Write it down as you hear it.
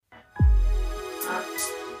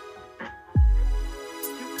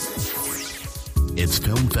It's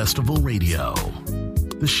Film Festival Radio,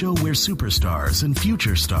 the show where superstars and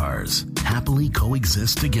future stars happily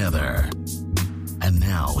coexist together. And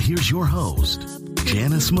now, here's your host,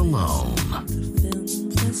 Janice Malone.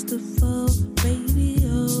 Film Festival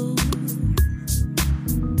Radio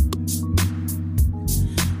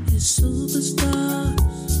is superstars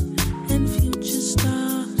and future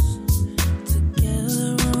stars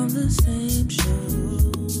together on the same show.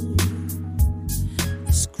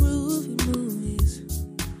 It's groovy movies,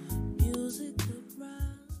 music that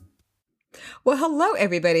rhymes. Well, hello,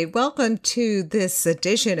 everybody. Welcome to this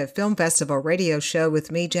edition of Film Festival Radio Show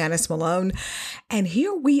with me, Janice Malone. And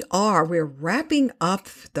here we are. We're wrapping up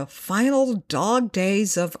the final dog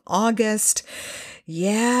days of August.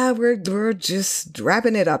 Yeah, we're just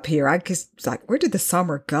wrapping it up here. I guess, like, where did the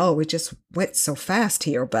summer go? It just went so fast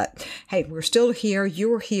here. But hey, we're still here.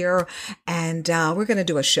 You're here. And we're going to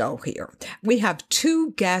do a show here. We have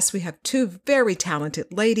two guests. We have two very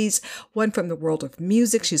talented ladies. One from the world of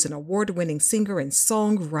music. She's an award-winning singer and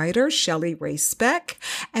songwriter, Shelly Rae Speck.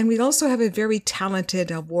 And we also have a very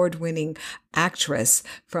talented award-winning actress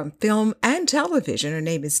from film and television. Her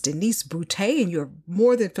name is Denise Boutet, and you're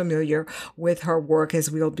more than familiar with her work,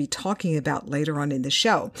 as we'll be talking about later on in the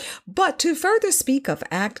show. But to further speak of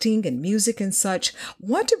acting and music and such,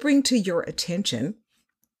 want to bring to your attention,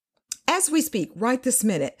 as we speak right this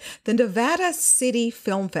minute, the Nevada City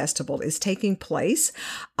Film Festival is taking place.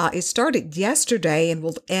 It started yesterday and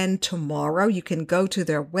will end tomorrow. You can go to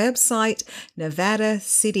their website,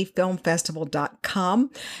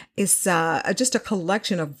 nevadacityfilmfestival.com. It's just a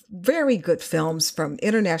collection of very good films, from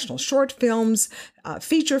international short films,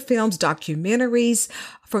 feature films, documentaries,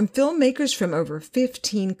 from filmmakers from over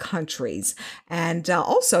 15 countries. And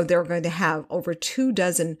also they're going to have over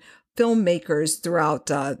 24 filmmakers throughout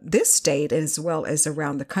this state as well as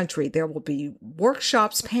around the country. There will be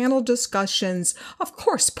workshops, panel discussions, of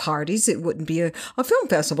course, parties. It wouldn't be a film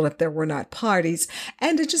festival if there were not parties.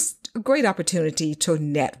 And it's just a great opportunity to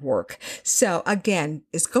network. So again,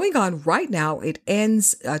 it's going on right now. It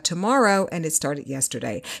ends tomorrow and it started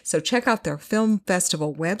yesterday. So check out their film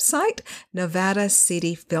festival website,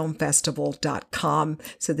 nevadacityfilmfestival.com,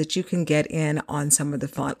 so that you can get in on some of the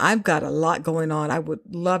fun. I've got a lot going on. I would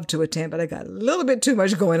love to attend, but I got a little bit too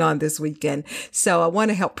much going on this weekend. So I want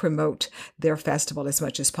to help promote their festival as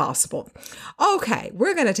much as possible. Okay,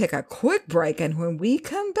 we're going to take a quick break. And when we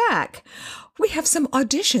come back, we have some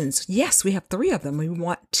auditions. Yes, we have 3 of them. We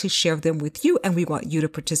want to share them with you, and we want you to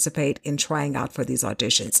participate in trying out for these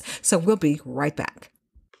auditions. So we'll be right back.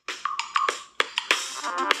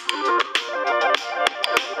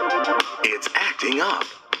 It's Acting Up.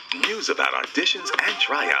 News about auditions and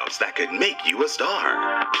tryouts that could make you a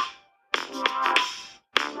star.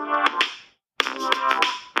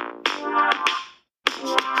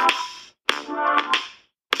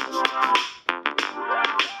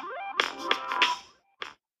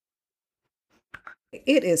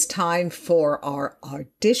 It is time for our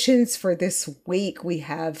auditions for this week.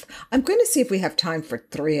 I'm going to see if we have time for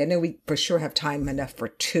 3. I know we for sure have time enough for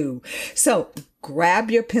 2. So grab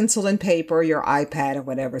your pencil and paper, your iPad or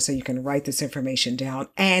whatever, so you can write this information down.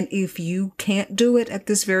 And if you can't do it at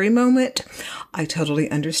this very moment, I totally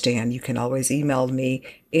understand. You can always email me,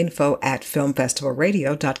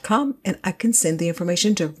 info@filmfestivalradio.com, and I can send the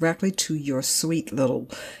information directly to your sweet little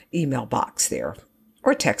email box there.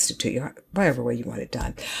 Or text it to you, whatever way you want it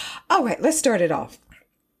done. All right, let's start it off.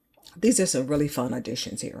 These are some really fun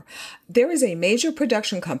auditions here. There is a major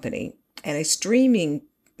production company and a streaming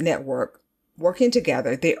network working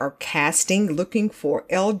together. They are looking for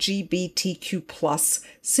LGBTQ plus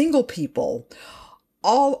single people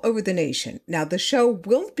all over the nation. Now, the show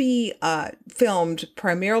will be filmed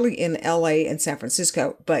primarily in LA and San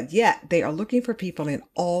Francisco, but yet they are looking for people in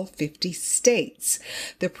all 50 states.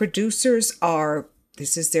 The producers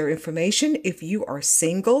this is their information. If you are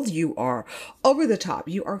single, you are over the top,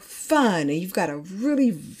 you are fun, and you've got a really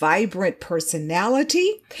vibrant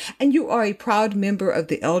personality, and you are a proud member of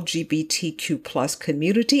the LGBTQ plus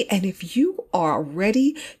community, and if you are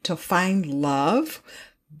ready to find love,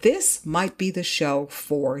 this might be the show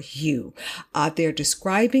for you. They're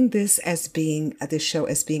describing this show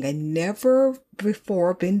as being a never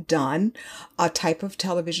before been done type of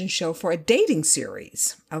television show for a dating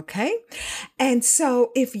series. Okay. And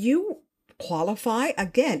so if you qualify,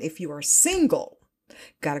 again, if you are single,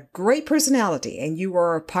 got a great personality, and you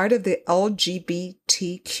are a part of the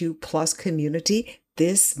LGBTQ plus community,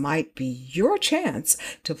 this might be your chance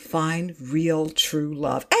to find real, true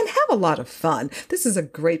love and have a lot of fun. This is a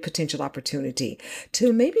great potential opportunity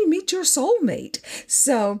to maybe meet your soulmate.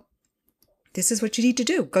 So this is what you need to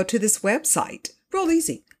do. Go to this website. Real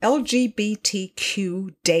easy.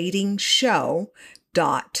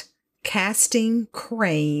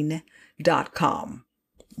 lgbtqdatingshow.castingcrane.com.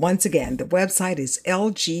 Once again, the website is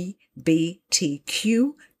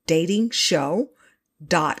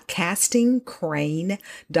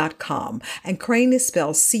lgbtqdatingshow.castingcrane.com. And Crane is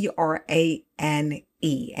spelled Crane. And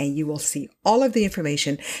you will see all of the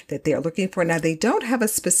information that they're looking for. Now, they don't have a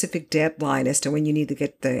specific deadline as to when you need to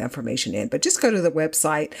get the information in, but just go to the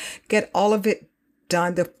website, get all of it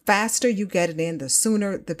done. The faster you get it in, the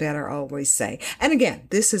sooner the better, I always say. And again,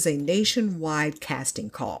 this is a nationwide casting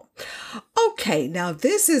call. Okay, now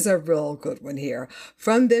this is a real good one here.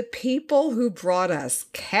 From the people who brought us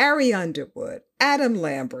Carrie Underwood, Adam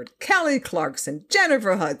Lambert, Kelly Clarkson,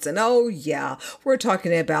 Jennifer Hudson. Oh yeah, we're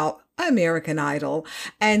talking about American Idol,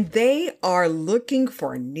 and they are looking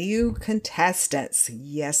for new contestants.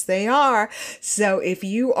 Yes, they are. So if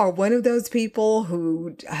you are one of those people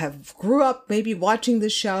who have grew up maybe watching the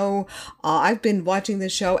show, I've been watching the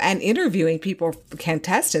show and interviewing people,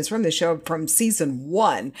 contestants from the show from season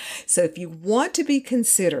 1. So if you want to be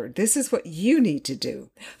considered, this is what you need to do.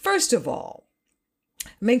 First of all,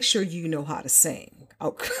 make sure you know how to sing.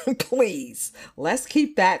 Oh, please, let's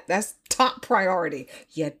keep that. That's top priority.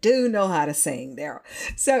 You do know how to sing there.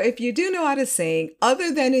 So if you do know how to sing,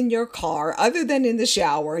 other than in your car, other than in the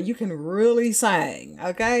shower, you can really sing,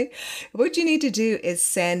 okay? What you need to do is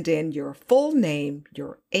send in your full name,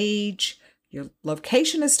 your age, your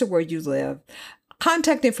location as to where you live,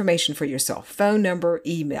 contact information for yourself, phone number,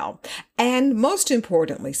 email, and most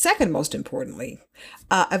importantly, second most importantly,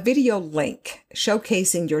 a video link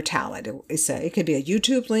showcasing your talent. It could be a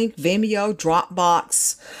YouTube link, Vimeo,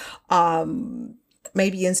 Dropbox,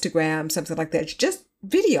 maybe Instagram, something like that. Just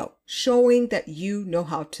video showing that you know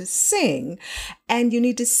how to sing. And you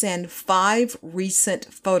need to send 5 recent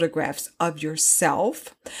photographs of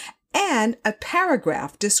yourself and a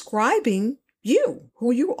paragraph describing you,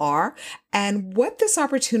 who you are, and what this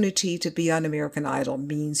opportunity to be on American Idol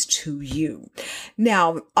means to you.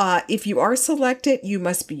 Now, if you are selected, you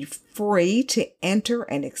must be free to enter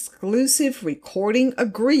an exclusive recording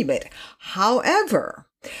agreement. However,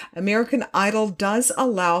 American Idol does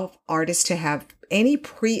allow artists to have any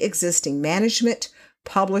pre-existing management,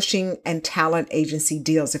 publishing, and talent agency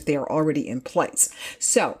deals if they are already in place.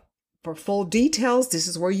 So, for full details, this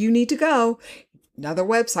is where you need to go. Another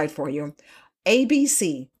website for you.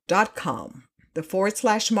 abc.com,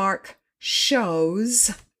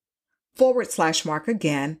 /shows/mark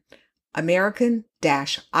again,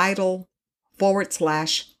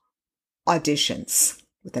 American-Idol/auditions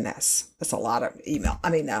with an S. That's a lot of email.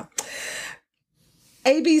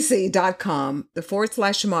 abc.com,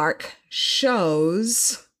 /mark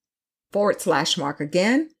shows/mark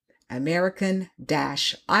again,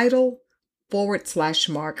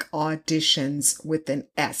 American-Idol/mark auditions with an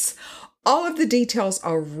S. All of the details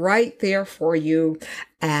are right there for you,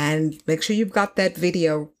 and make sure you've got that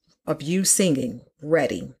video of you singing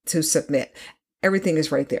ready to submit. Everything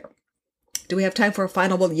is right there. Do we have time for a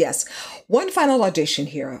final one? Yes. One final audition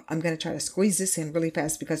here. I'm going to try to squeeze this in really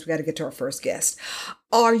fast because we got to get to our first guest.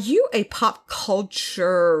 Are you a pop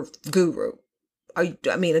culture guru? Are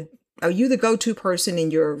you the go-to person in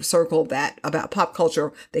your circle that about pop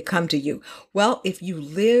culture, they come to you? Well, if you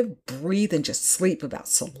live, breathe, and just sleep about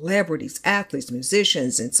celebrities, athletes,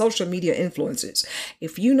 musicians, and social media influencers,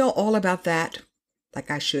 if you know all about that, like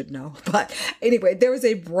I should know, but anyway, there is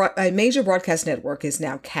a major broadcast network is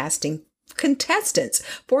now casting contestants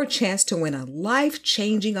for a chance to win a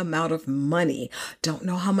life-changing amount of money. Don't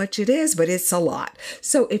know how much it is, but it's a lot.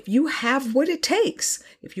 So if you have what it takes,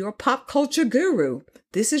 if you're a pop culture guru,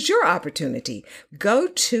 this is your opportunity. Go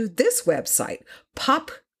to this website,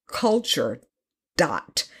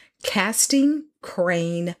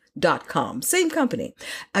 popculture.castingcrane.com. Same company.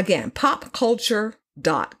 Again,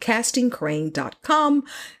 popculture.castingcrane.com.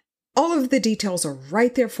 All of the details are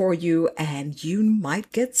right there for you, and you might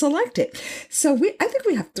get selected. So I think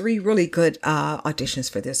we have 3 really good auditions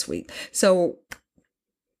for this week. So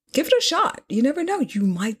give it a shot. You never know. You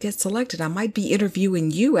might get selected. I might be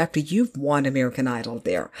interviewing you after you've won American Idol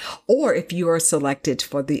there. Or if you are selected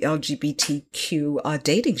for the LGBTQ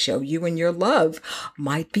dating show, you and your love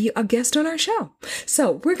might be a guest on our show.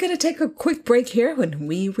 So we're going to take a quick break here. When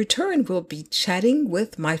we return, we'll be chatting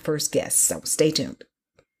with my first guest. So stay tuned.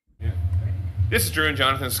 This is Drew and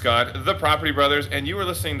Jonathan Scott, the Property Brothers, and you are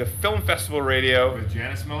listening to Film Festival Radio with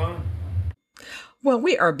Janice Malone. Well,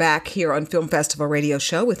 we are back here on Film Festival Radio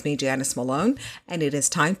Show with me, Janice Malone, and it is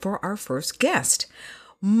time for our first guest.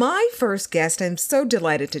 My first guest, I'm so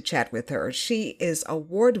delighted to chat with her. She is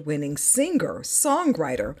award-winning singer,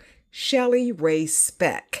 songwriter, Shelley Ray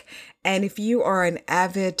Speck. And if you are an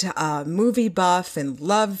avid movie buff and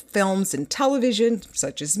love films and television,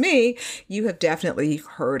 such as me, you have definitely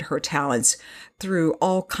heard her talents through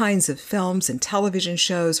all kinds of films and television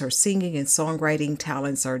shows. Her singing and songwriting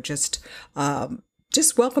talents are just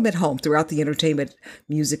welcome at home throughout the entertainment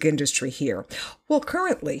music industry here. Well,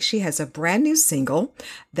 currently she has a brand new single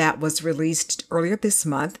that was released earlier this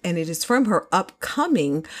month, and it is from her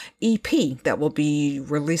upcoming EP that will be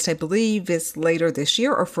released, I believe, is later this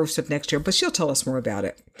year or first of next year, but she'll tell us more about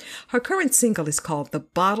it. Her current single is called The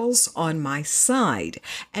Bottles on My Side,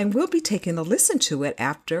 and we'll be taking a listen to it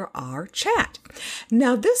after our chat.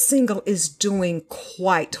 Now, this single is doing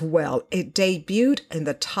quite well. It debuted in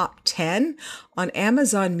the top 10 on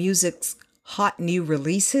Amazon Music's Hot New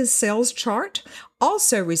Releases sales chart,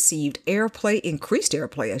 also received increased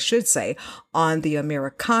airplay, I should say, on the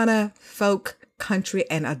Americana, folk, country,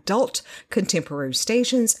 and adult contemporary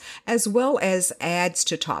stations, as well as adds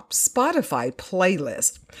to top Spotify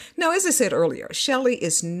playlists. Now, as I said earlier, Shelley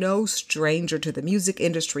is no stranger to the music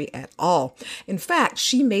industry at all. In fact,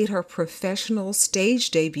 she made her professional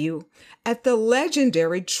stage debut at the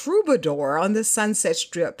legendary Troubadour on the Sunset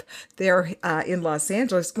Strip there in Los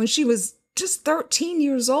Angeles when she was just 13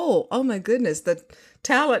 years old. Oh my goodness, the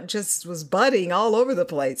talent just was budding all over the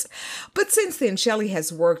place. But since then, Shelley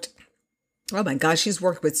has worked Oh my gosh, she's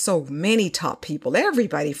worked with so many top people,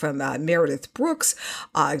 everybody from Meredith Brooks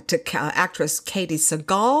to actress Katie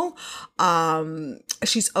Sagal.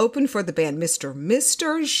 She's opened for the band Mr.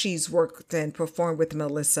 Mister. She's worked and performed with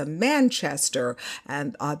Melissa Manchester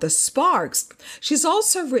and the Sparks. She's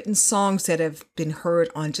also written songs that have been heard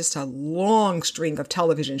on just a long string of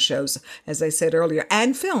television shows, as I said earlier,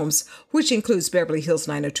 and films, which includes Beverly Hills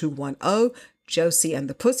 90210, Josie and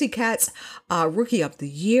the Pussycats, Rookie of the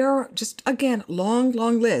Year, just again, long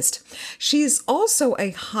list. She's also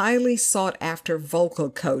a highly sought after vocal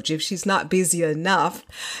coach. If she's not busy enough,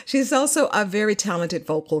 she's also a very talented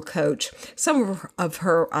vocal coach. Some of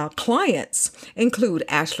her clients include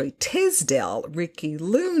Ashley Tisdale, Ricky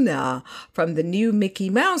Luna from the new Mickey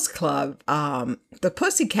Mouse Club, the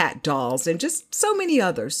Pussycat Dolls, and just so many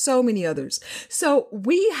others. So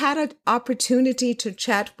we had an opportunity to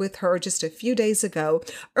chat with her just a few days ago,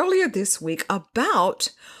 earlier this week,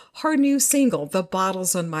 about her new single, The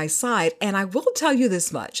Bottles on My Side. And I will tell you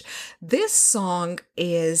this much. This song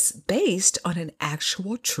is based on an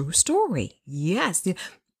actual true story. Yes.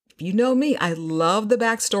 You know me, I love the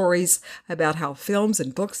backstories about how films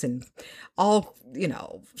and books and all,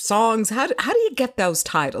 songs, how do you get those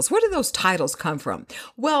titles? Where do those titles come from?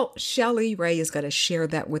 Well, Shelley Ray is going to share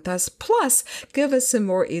that with us, plus give us some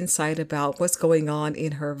more insight about what's going on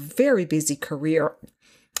in her very busy career.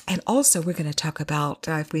 And also, we're going to talk about,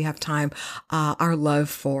 if we have time, our love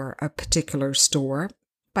for a particular store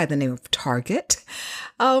by the name of Target.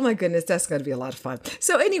 Oh my goodness, that's going to be a lot of fun.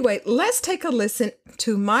 So anyway, let's take a listen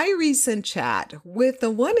to my recent chat with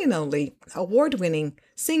the one and only award-winning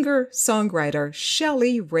singer-songwriter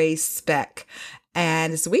Shelley Ray Speck.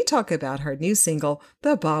 And as we talk about her new single,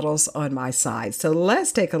 The Bottles on My Side. So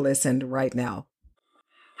let's take a listen right now.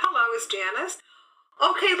 Hello, it's Janice.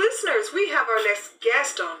 Okay, listeners, we have our next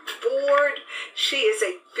guest on board. She is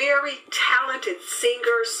a very talented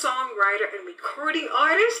singer, songwriter, and recording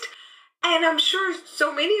artist. And I'm sure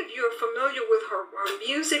so many of you are familiar with her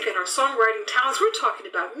music and her songwriting talents. We're talking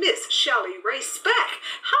about Miss Shelley Ray Speck.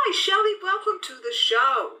 Hi, Shelley. Welcome to the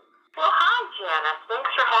show. Well, hi, Janice.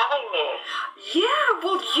 Thanks for having me. Yeah,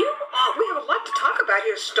 well, we have a lot to talk about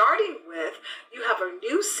here, starting with you have a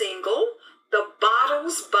new single, The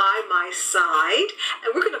Bottles by My Side,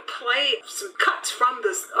 and we're going to play some cuts from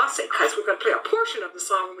this. I'll say cuts. We're going to play a portion of the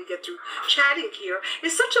song when we get through chatting here.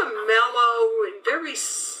 It's such a mellow and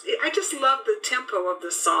I just love the tempo of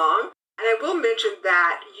the song. And I will mention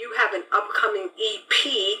that you have an upcoming EP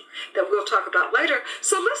that we'll talk about later.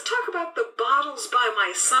 So let's talk about The Bottles by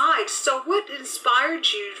My Side. So what inspired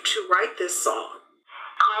you to write this song?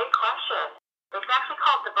 Great question. It's actually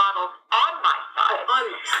called The Bottles on My Side. On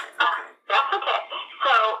my side, okay. That's okay.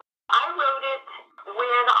 So I wrote it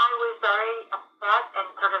when I was very upset and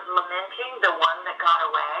sort of lamenting the one that got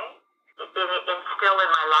away. And still in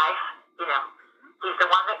my life, he's the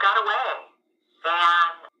one that got away.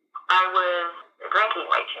 And I was drinking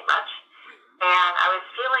way too much. And I was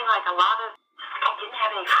feeling like I didn't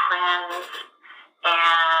have any friends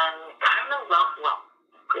and kind of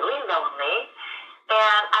really lonely.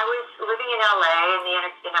 And I was living in LA and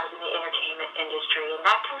I was in the entertainment industry, and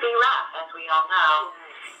that can be rough, as we all know.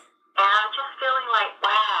 And I was just feeling like,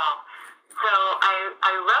 wow. So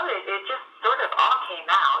I wrote it. It just sort of all came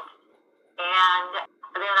out. And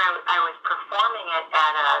then I was performing it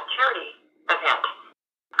at a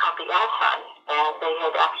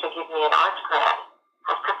give me an arts grant.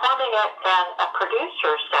 I was performing it, and a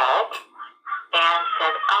producer said,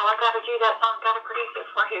 oh, I got to do that song, got to produce it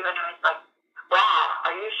for you. And I was like, wow,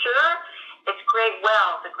 are you sure? It's Greg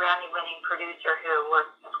Wells, the Grammy-winning producer who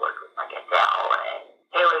has worked with like Adele and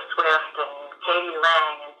Taylor Swift and Katie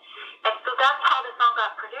Lang. And so that's how the song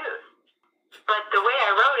got produced. But the way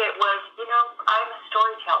I wrote it was, I'm a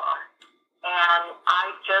storyteller. And I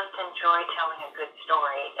just enjoy telling a good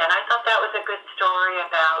story. And I thought that was a good story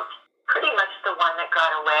about pretty much the one that got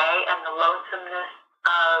away and the lonesomeness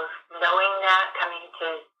of knowing that, coming to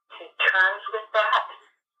terms with that.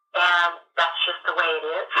 And that's just the way it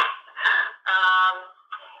is.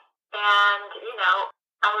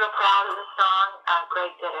 I'm real proud of the song.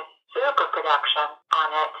 Greg did a super production on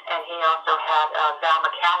it, and he also had Val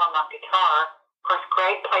McCallum on guitar. Of course,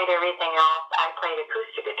 Greg played everything else. I played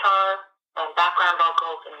acoustic guitar and background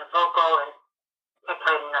vocals and the vocal, and I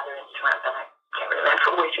played another instrument, but I can't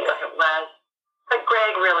remember which one it was. But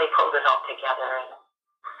Greg really pulled it all together, and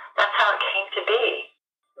that's how it came to be.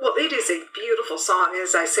 Well, it is a beautiful song.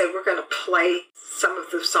 As I said, we're going to play some of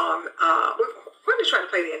the song. We're going to try to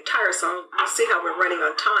play the entire song. We'll see how we're running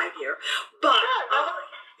on time here. But,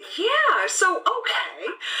 yeah, so,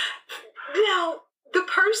 okay. Now, the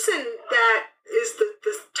person that is the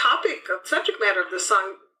topic of subject matter of the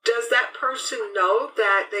song, does that person know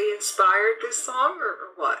that they inspired this song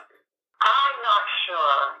or what? I'm not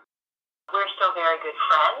sure. We're still very good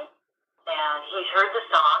friends, and he's heard the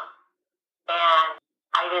song, and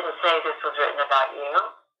I didn't say this was written about you,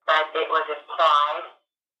 but it was implied,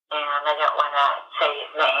 and I don't want to say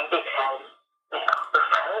his name because, we're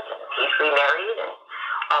friends, and he's remarried, and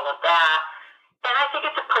all of that. And I think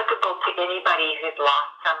it's applicable to anybody who's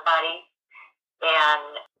lost somebody,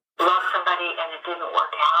 and it didn't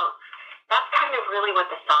work out. That's kind of really what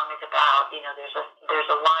the song is about.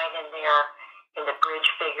 There's a line in there in the bridge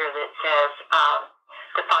figure that says,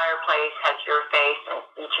 the fireplace has your face in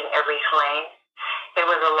each and every flame. It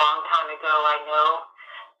was a long time ago, I know,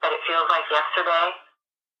 but it feels like yesterday.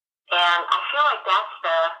 And I feel like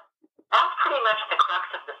that's pretty much the crux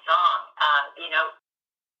of the song.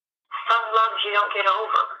 Some loves you don't get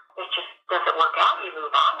over. It just doesn't work out. You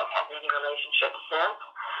move on. I've had many relationships since.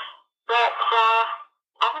 But,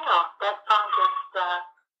 I don't know, that song just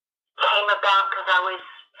came about because I was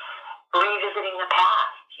revisiting the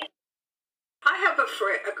past. I have a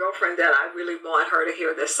girlfriend that I really want her to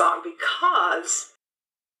hear this song because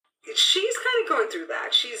she's kind of going through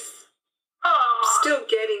that. She's still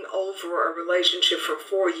getting over a relationship from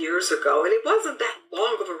 4 years ago, and it wasn't that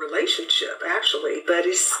long of a relationship, actually, but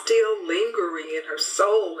it's still lingering in her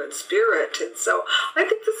soul and spirit, and so I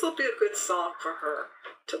think this will be a good song for her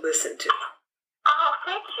to listen to. Oh,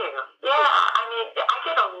 thank you. Yeah, I mean, I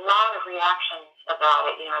get a lot of reactions about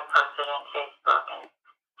it. I posted on Facebook and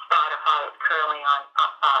Spotify. It's currently on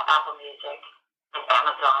Apple Music and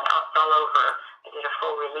Amazon, all over. I did a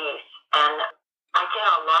full release, and I get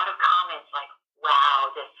a lot of comments like,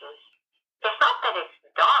 wow, it's not that it's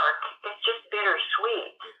dark, it's just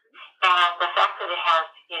bittersweet. And the fact that it has,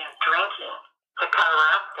 drinking to cover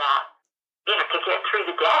up that, to get through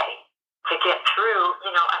the day, to get through,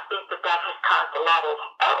 I think that has caused a lot of,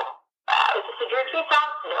 is this a drinking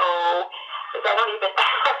song? No, because I don't even,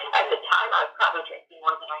 at the time I was probably drinking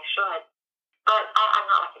more than I should. But I'm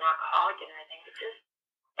not like an alcoholic or anything.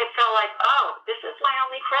 It felt like, this is my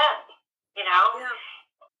only friend, Yeah.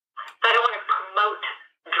 I don't want to promote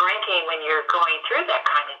drinking when you're going through that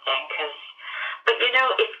kind of thing, but they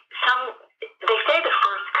say the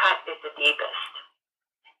first cut is the deepest,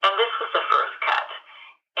 and this was the first cut,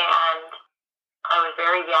 and I was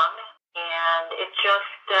very young, and it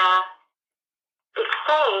just, it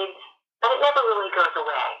fades, but it never really goes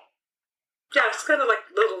away. Yeah, it's kind of like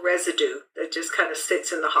little residue that just kind of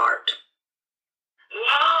sits in the heart.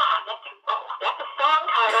 Yeah, that's a song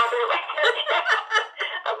title. I really like that.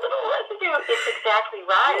 A little residue. It's exactly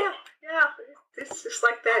right. Yeah. It's just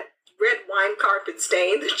like that red wine carpet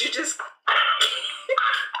stain that you just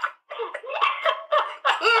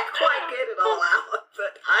can't quite get it all out.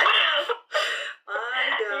 But I know.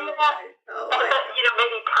 Yeah.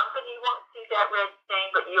 Maybe company won't see that red stain,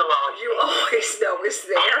 but you always know it's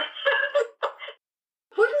there.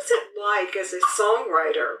 What is it like as a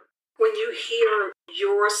songwriter when you hear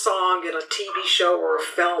your song in a TV show or a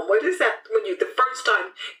film? What is that when the first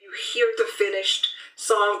time you hear the finished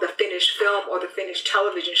song, the finished film, or the finished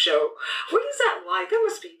television show? What is that like? That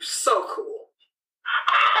must be so cool.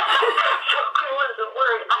 So cool is the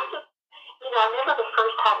word. I remember the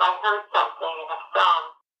first time I heard something in a film,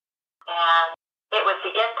 and it was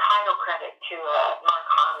the end title credit to a Mark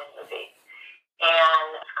Harmon movie,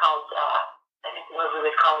 and it's called, I think the movie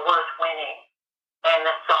was called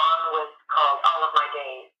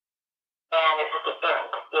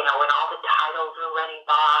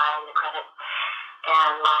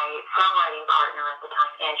songwriting partner at the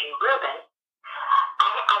time, Angie Rubin,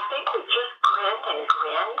 I think we just grinned and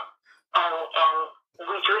grinned, and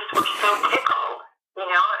we just were so tickled. You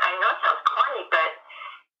know, I know it sounds corny, but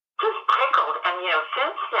just tickled. And you know,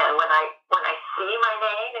 since then, when I see my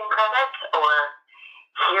name in credits or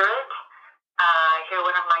hear it, hear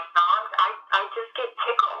one of my songs, I just get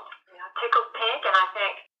tickled. You know, tickled pink, and I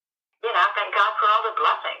think, you know, thank God for all the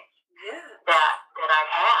blessings that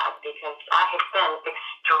I've had, because I have been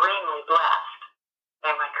extremely blessed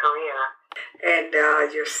in my career. And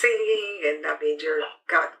you're singing, and I mean, you've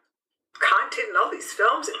got content in all these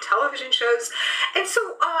films and television shows. And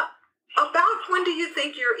so, about when do you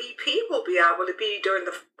think your EP will be out? Will it be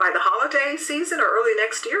by the holiday season or early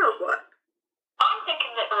next year, or what? I'm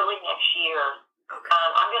thinking that early next year. Okay.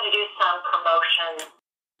 I'm going to do some promotion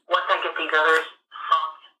once I get these other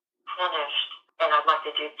songs finished, and I'd like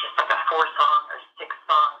to do just like a 4-song or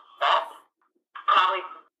 6-song set. Probably,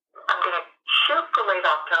 I'm going to shoot for late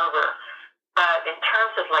October, but in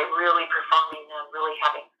terms of like really performing them, really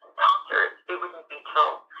having some concerts, it wouldn't be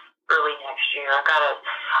till early next year.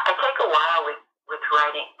 I take a while with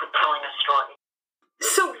writing, with telling a story.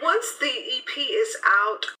 So once the EP is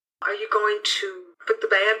out, are you going to put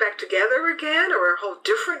the band back together again, or a whole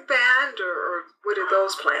different band, or what are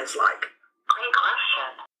those plans like? Great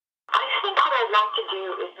question. I think what I'd like to do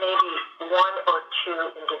is maybe 1 or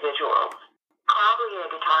 2 individuals, probably a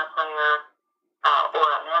guitar player or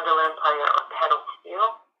a mandolin player or pedal steel,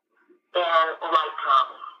 and light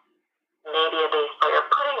drums, maybe a bass player.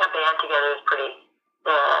 Putting a band together is pretty,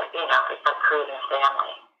 you know, it's like creating a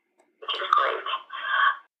family, which is great.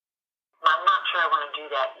 I'm not sure I want to do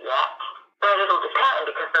that yet, but it'll depend,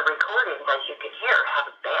 because the recordings, as you can hear, have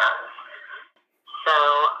a band. So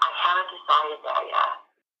I haven't decided that yet.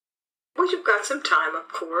 Well, you've got some time, of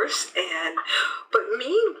course, but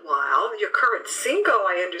meanwhile, your current single,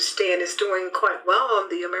 I understand, is doing quite well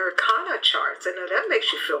on the Americana charts. I know that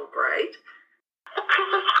makes you feel great. It's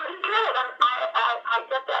pretty good. I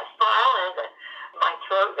get that smile and my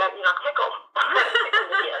throat, you know, tickles.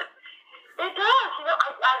 It does. You know,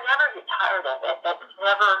 I never get tired of it. That's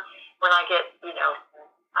never, when I get, you know,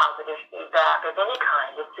 positive feedback of any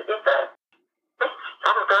kind,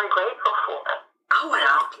 I'm very grateful for it. Oh, I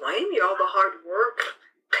don't blame you. All the hard work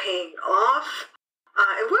paying off.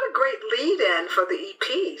 And what a great lead-in for the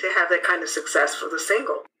EP to have that kind of success for the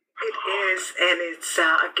single. It is, and it's,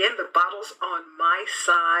 again, The Bottles on My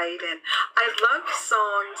Side. And I love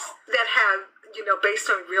songs that have, you know, based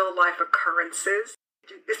on real-life occurrences,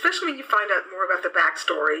 especially when you find out more about the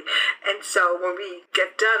backstory. And so when we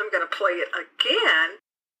get done, I'm going to play it again,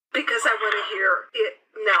 because I want to hear it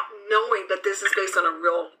now, knowing that this is based on a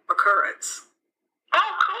real occurrence.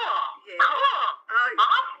 Oh, cool. Yeah. Cool.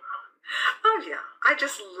 Oh, yeah. I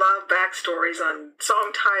just love backstories on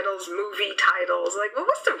song titles, movie titles. Like, well,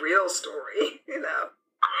 what's the real story, you know?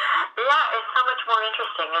 Yeah, it's so much more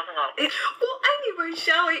interesting, isn't it? Well, anyway,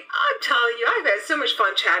 Shelley, I'm telling you, I've had so much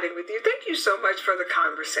fun chatting with you. Thank you so much for the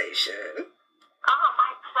conversation. Oh,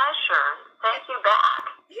 my pleasure. Thank you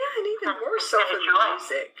back. Yeah, and even more so for the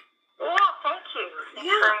music. Yeah, thank you. Thank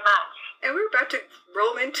you very much. And we're about to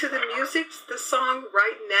roll into the music, the song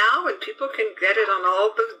right now, and people can get it on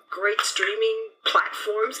all the great streaming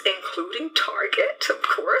platforms, including Target, of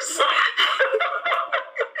course.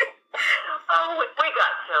 Oh, we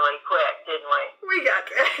got silly quick, didn't we? We got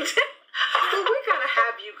that. Well, we got to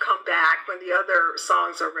have you come back when the other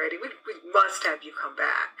songs are ready. We must have you come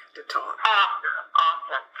back to talk.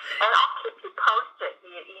 Awesome. And I'll keep you posted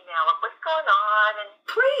via email of what's going on. And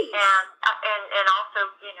please. And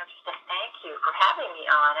also, you know, just a thank you for having me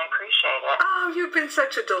on. I appreciate it. Oh, you've been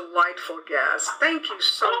such a delightful guest. Thank you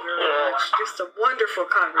so very much. Just a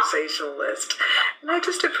wonderful conversationalist. And I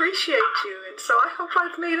just appreciate you. And so I hope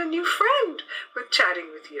I've made a new friend with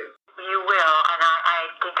chatting with you. You will. And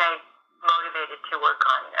I think I'm motivated to work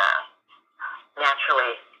on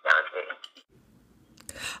naturally navigating.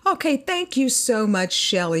 Okay, thank you so much,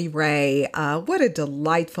 Shelley Ray. What a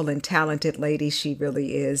delightful and talented lady she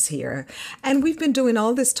really is here. And we've been doing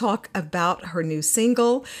all this talk about her new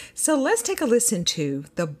single. So let's take a listen to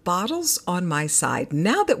The Bottles on My Side.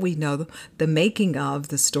 Now that we know the making of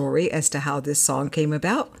the story as to how this song came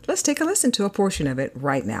about, let's take a listen to a portion of it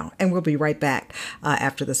right now. And we'll be right back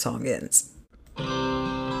after the song ends.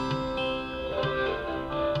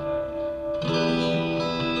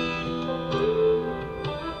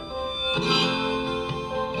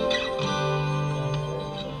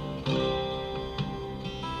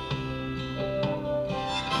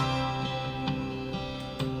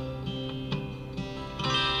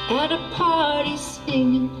 At a party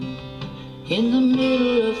singing in the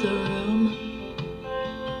middle of the room,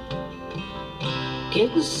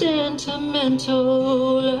 Getting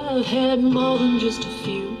sentimental, I've had more than just a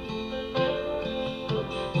few.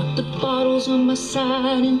 Want the bottles on my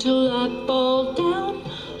side until I fall down.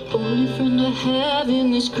 Only friend I have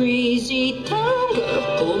in this crazy town.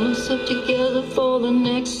 Gotta pull myself together for the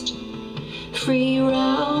next free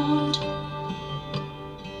round.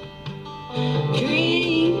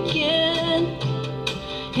 Drinking,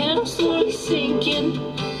 and I'm slowly sinking.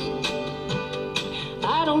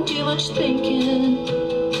 I don't do much thinking.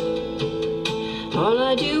 All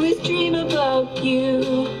I do is dream about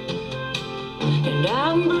you. And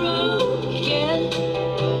I'm broken,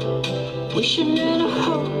 wishing and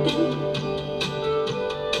hoping.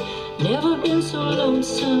 Never been so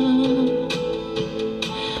lonesome.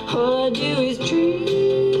 All I do is dream.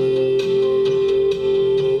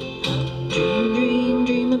 Dream, dream,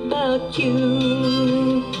 dream about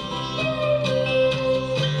you.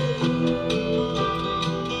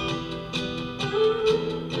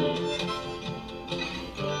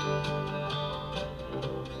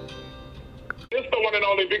 It's the one and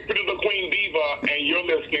only Big Producer Queen Diva, and you're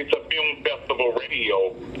listening to Film Festival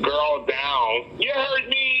Radio. Girl down. You heard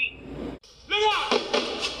me? Look out!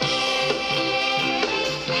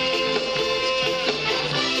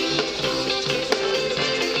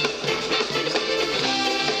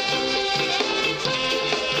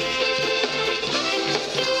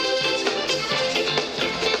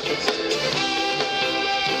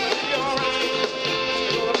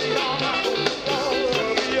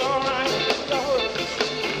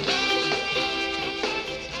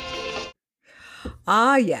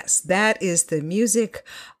 Ah, yes, that is the music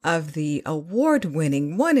of the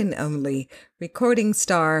award-winning, one and only recording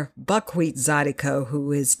star Buckwheat Zydeco,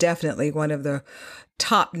 who is definitely one of the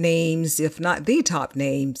top names, if not the top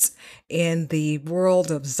names, in the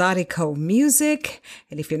world of Zydeco music.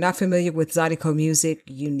 And if you're not familiar with Zydeco music,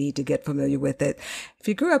 you need to get familiar with it. If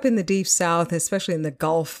you grew up in the Deep South, especially in the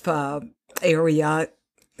Gulf area,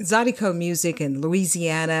 Zydeco music in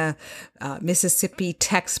Louisiana, Mississippi,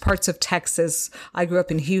 parts of Texas. I grew up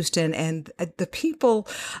in Houston, and the people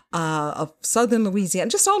of southern Louisiana,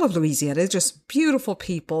 just all of Louisiana, they're just beautiful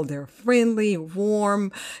people. They're friendly,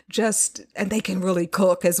 warm, and they can really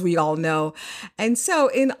cook, as we all know. And so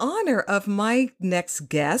in honor of my next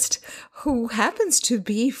guest, who happens to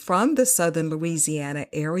be from the southern Louisiana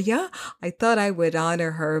area, I thought I would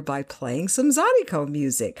honor her by playing some Zydeco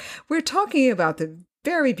music. We're talking about the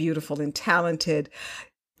very beautiful and talented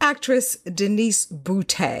actress Denise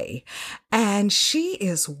Boutte. And she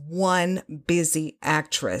is one busy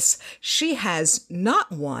actress. She has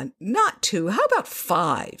not one, not two, how about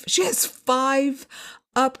 5? She has 5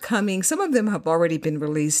 upcoming. Some of them have already been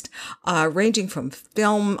released, ranging from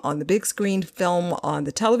film on the big screen, film on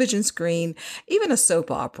the television screen, even a soap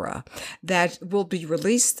opera that will be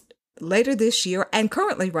released later this year. And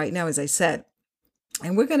currently right now, as I said,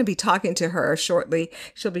 and we're going to be talking to her shortly.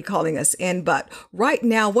 She'll be calling us in. But right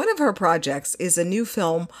now, one of her projects is a new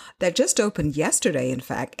film that just opened yesterday, in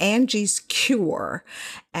fact, Angie's Cure.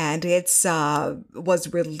 And it's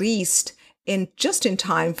was released in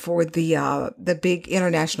time for the big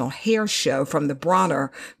international hair show from the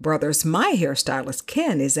Bronner brothers. My hairstylist,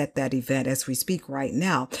 Ken, is at that event as we speak right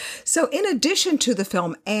now. So in addition to the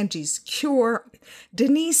film Angie's Cure,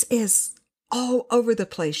 Denise is all over the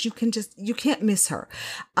place. You can't miss her.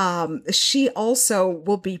 She also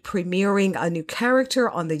will be premiering a new character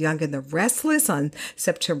on The Young and the Restless on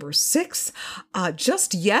September 6th.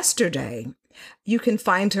 Just yesterday, you can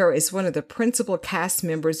find her as one of the principal cast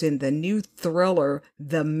members in the new thriller,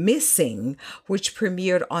 The Missing, which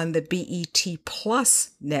premiered on the BET Plus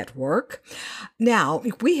network. Now,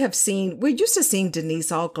 we're used to seeing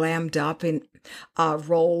Denise all glammed up in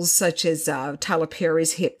roles such as Tyler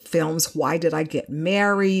Perry's hit films, Why Did I Get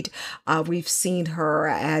Married? We've seen her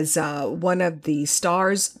as one of the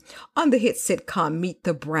stars on the hit sitcom Meet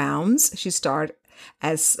the Browns. She starred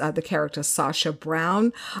as the character Sasha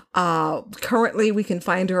Brown. Currently, we can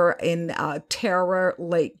find her in Terror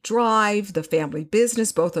Lake Drive, The Family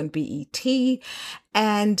Business, both on BET.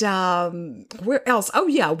 And where else? Oh,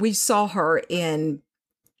 yeah, we saw her in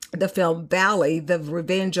the film Valley, The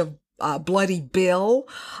Revenge of Bloody Bill.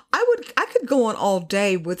 I could go on all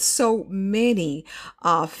day with so many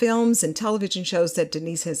films and television shows that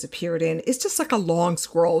Denise has appeared in. It's just like a long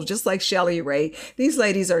scroll, just like Shelley Ray. These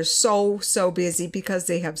ladies are so busy because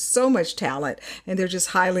they have so much talent and they're just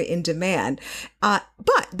highly in demand. But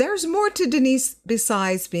there's more to Denise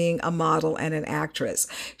besides being a model and an actress.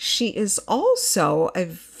 She is also a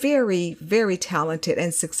very, very talented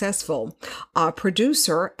and successful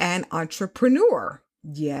producer and entrepreneur.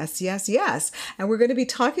 Yes, yes, yes. And we're going to be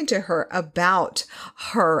talking to her about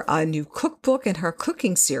her new cookbook and her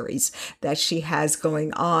cooking series that she has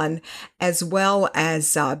going on, as well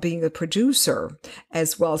as being a producer,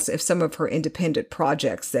 as well as if some of her independent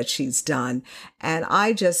projects that she's done. And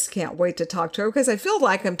I just can't wait to talk to her because I feel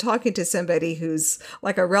like I'm talking to somebody who's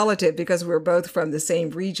like a relative because we're both from the same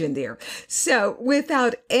region there. So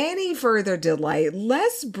without any further delay,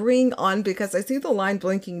 let's bring on, because I see the line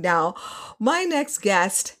blinking now, my next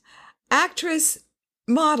guest, actress,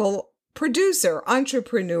 model, producer,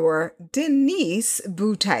 entrepreneur, Denise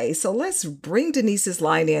Boutte. So let's bring Denise's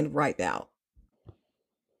line in right now.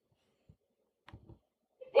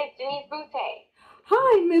 It's Denise Boutte.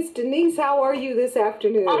 Hi, Miss Denise. How are you this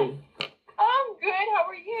afternoon? I'm good. How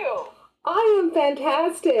are you? I am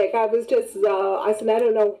fantastic. I was just, I said, I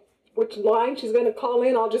don't know which line she's going to call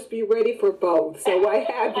in. I'll just be ready for both. So I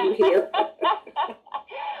have you here.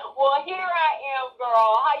 Well, here I am,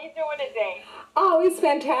 girl. How you doing today? Oh, it's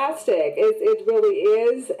fantastic. It really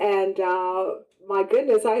is. And my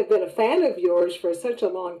goodness, I have been a fan of yours for such a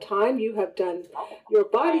long time. You have done, your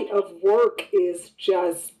body of work is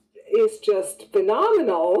just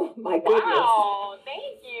phenomenal. My goodness. Wow,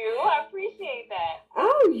 thank you. I appreciate that.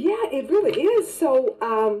 Oh, yeah, it really is. So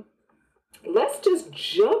let's just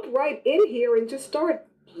jump right in here and just start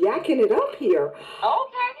yakking it up here. Okay,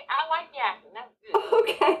 I like yakking. That's good.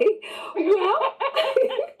 Okay. Well,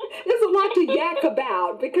 there's a lot to yak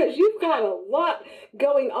about because you've got a lot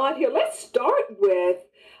going on here. Let's start with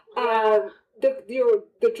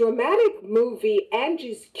the dramatic movie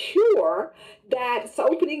Angie's Cure that's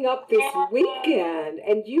opening up this weekend,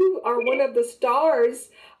 and you are one of the stars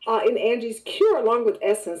in Angie's Cure, along with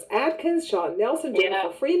Essence Atkins, Sean Nelson,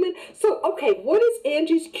 Jennifer Freeman. So, okay, what is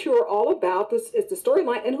Angie's Cure all about? This is the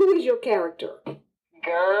storyline, and who is your character?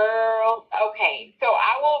 Girl, okay, so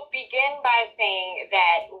I will begin by saying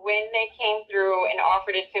that when they came through and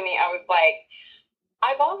offered it to me, I was like,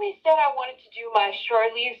 I've always said I wanted to do my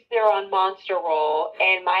Charlize Theron monster role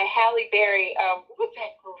and my Halle Berry, what was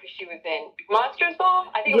that movie she was in? Monsters Ball?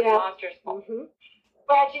 I think it was Monsters Ball. Mm-hmm.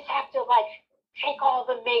 Where I just have to, like, take all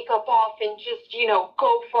the makeup off and just, go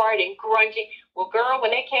for it and grungy. Well, girl, when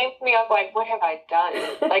they came to me, I was like, what have I done?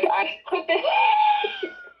 Like, I put this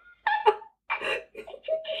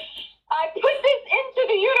into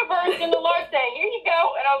the universe, and the Lord said, here you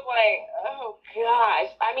go. And I was like, oh,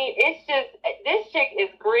 gosh. I mean, it's just, this chick is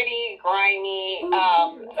gritty, grimy,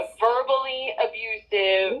 verbally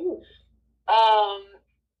abusive.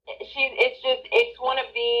 It's one of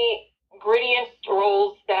the grittiest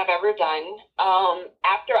roles that I've ever done.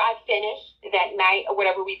 After I finished that night or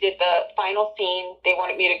whatever, we did the final scene. They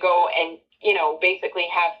wanted me to go and, basically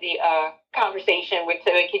have the conversation so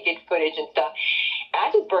they could get footage and stuff. And I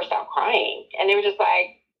just burst out crying. And they were just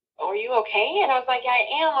like, are you okay? And I was like, I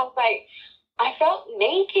am. I was like, I felt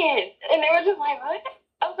naked. And they were just like, what?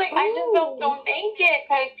 I was like, I just felt so naked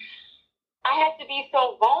because I had to be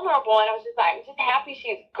so vulnerable. And I was just like, I'm just happy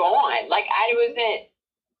she's gone. Like, I wasn't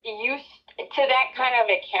used to that kind of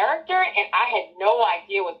a character, and I had no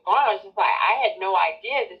idea what's going on. I was just like, I had no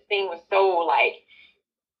idea this thing was so, like,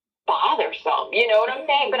 bothersome. You know what I'm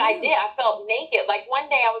saying? But I did. I felt naked. Like, one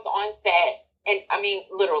day I was on set, and I mean,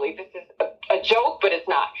 literally, this is a joke, but it's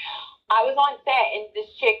not. I was on set, and this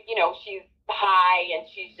chick, she's high, and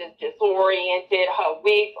she's just disoriented. Her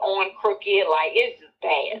wig's on crooked. Like, it's just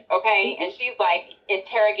bad, okay? And she's, like,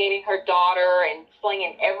 interrogating her daughter and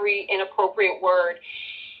slinging every inappropriate word.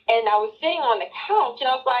 And I was sitting on the couch, and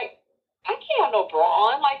I was like, I can't have no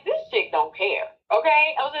bra on. Like, this chick don't care,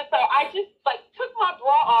 okay? So I just, like, took my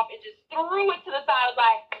bra off and just threw it to the side. I was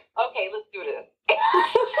like, okay, let's do this.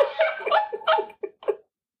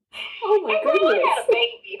 Oh, my goodness. I had a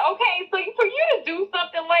baby, okay? So for you to do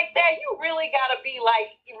something like that, you really got to be,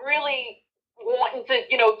 like, really wanting to,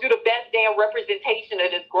 do the best damn representation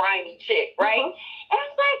of this grimy chick, right? And I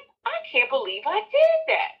was like, I can't believe I did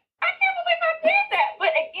that.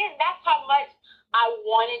 But again, that's how much I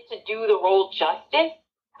wanted to do the role justice.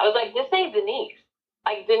 I was like, this ain't Denise.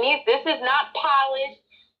 Like, Denise, this is not polished.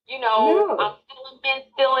 I'm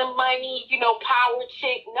stealing money, power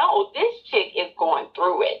chick. No, this chick is going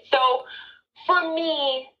through it. So for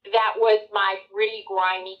me, that was my gritty,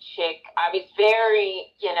 grimy chick. I was very,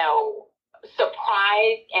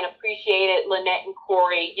 surprised and appreciated Lynette and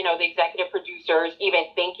Corey, the executive producers, even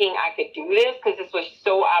thinking I could do this because this was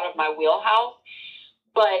so out of my wheelhouse.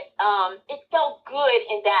 But it felt good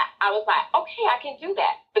in that I was like, okay, I can do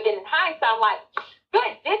that. But then in hindsight, I'm like, good,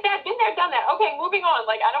 did that, been there, done that. Okay, moving on.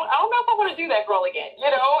 Like, I don't know if I want to do that girl again.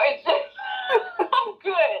 It's just, I'm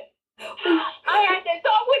good. So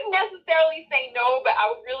I wouldn't necessarily say no, but I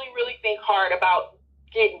would really, really think hard about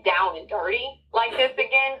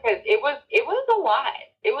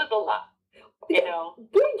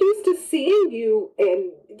seeing you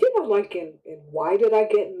in, like in Why Did I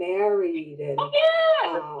Get Married and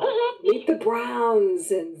Meet the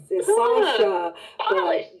Browns and Sasha.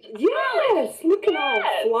 Yes, looking all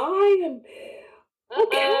fly and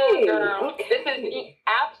okay. Girl, this is the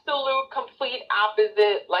absolute complete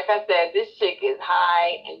opposite. Like I said, this chick is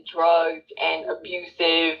high and drugged and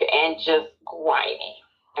abusive and just grimy.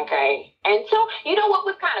 Okay. And so, you know what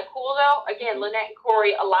was kind of cool though? Again, Lynette and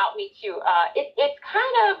Corey allowed me to, it's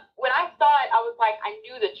kind of, when I saw it, I was like, I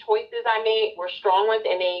knew the choices I made were strong ones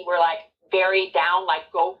and they were like very down, like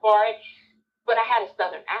go for it. But I had a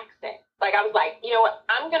Southern accent. Like, I was like, you know what?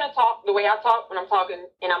 I'm going to talk the way I talk when I'm talking,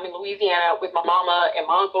 and I'm in Louisiana with my mama and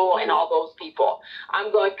my uncle and all those people.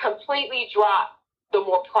 I'm going to completely drop the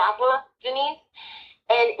more proper Denise.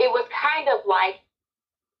 And it was kind of like,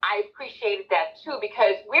 I appreciated that too,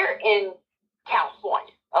 because we're in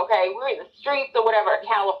California, okay? We're in the streets or whatever,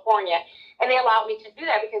 California. And they allowed me to do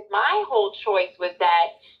that because my whole choice was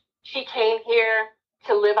that she came here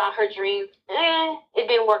to live out her dreams. It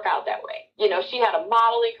didn't work out that way. You know, she had a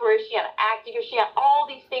modeling career, she had an acting career, she had all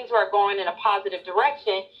these things were going in a positive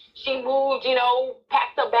direction. She moved,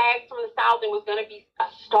 packed her bags from the South and was going to be a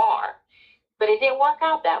star. But it didn't work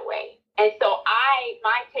out that way. And so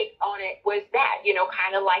my take on it was that,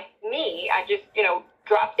 kind of like me. I just,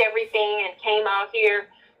 dropped everything and came out here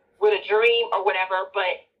with a dream or whatever,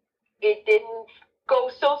 but it didn't go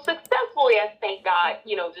so successfully as, thank God,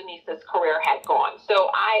 Denise's career had gone. So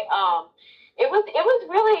it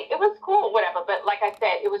was cool, whatever. But like I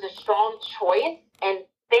said, it was a strong choice, and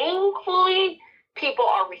thankfully people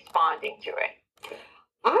are responding to it.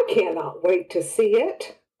 I cannot wait to see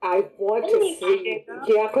it. I want to see,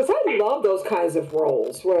 because I love those kinds of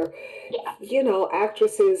roles where,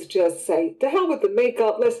 actresses just say, "To hell with the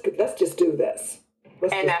makeup. Let's just do this."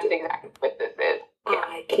 That's exactly what this is. Yeah.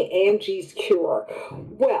 I can't. Angie's Cure.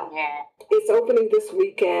 Well, it's opening this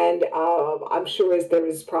weekend. I'm sure as there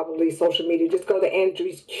is probably social media. Just go to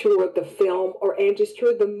Angie's Cure the film or Angie's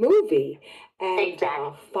Cure the movie and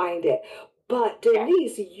find it. But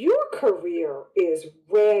Denise, your career is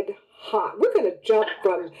red hot. We're going to jump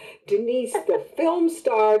from Denise, the film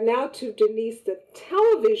star, now to Denise, the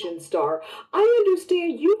television star. I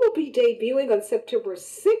understand you will be debuting on September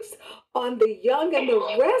 6th on The Young and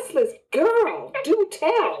the Restless. Girl, do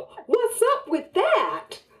tell. What's up with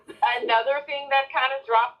that? Another thing that kind of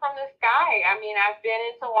dropped from the sky. I mean, I've been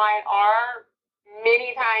into Y&R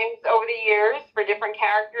many times over the years for different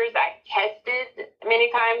characters. I tested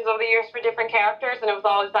many times over the years for different characters, and it was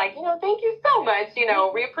always like, thank you so much.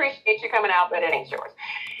 We appreciate you coming out, but it ain't yours.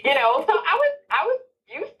 So I was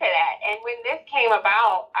used to that. And when this came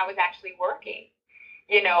about, I was actually working,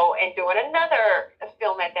 and doing another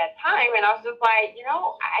film at that time. And I was just like,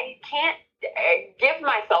 I can't give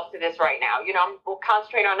myself to this right now. We'll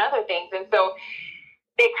concentrate on other things. And so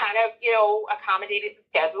they kind of, accommodated the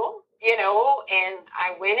schedule. And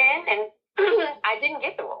I went in and I didn't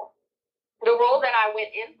get the role. The role that I went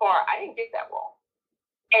in for, I didn't get that role.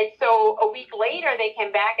 And so a week later, they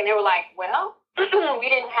came back and they were like, well, we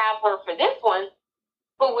didn't have her for this one,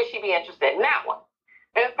 but would she be interested in that one?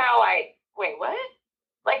 And it's kind of like, wait, what?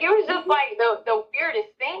 Like, it was just like the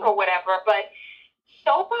weirdest thing or whatever. But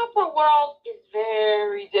soap opera world is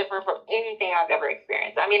very different from anything I've ever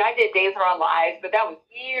experienced. I mean, I did Days of Our Lives, but that was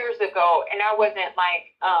years ago, and I wasn't like,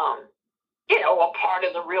 a part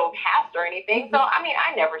of the real cast or anything. So, I mean,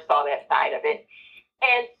 I never saw that side of it.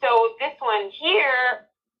 And so this one here,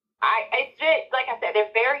 I did, like I said,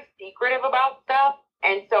 they're very secretive about stuff.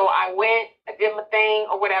 And so I went, I did my thing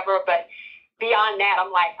or whatever, but beyond that, I'm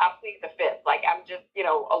like, I'll plead the fifth. Like, I'm just,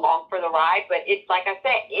 along for the ride. But it's, like I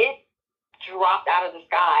said, it dropped out of the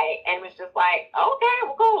sky and was just like, okay,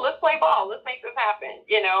 well, cool, let's play ball, let's make this happen,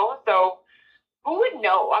 so who would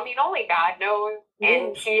know? I mean, only God knows.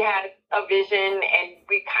 And he had a vision, and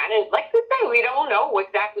we kind of, like to say, we don't know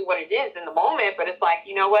exactly what it is in the moment, but it's like,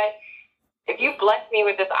 you know what, if you bless me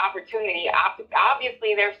with this opportunity,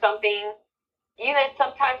 obviously there's something, even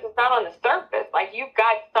sometimes it's not on the surface, like you've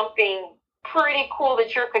got something pretty cool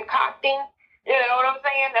that you're concocting. You know what I'm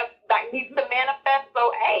saying? That needs to manifest.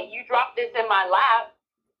 So, hey, you dropped this in my lap.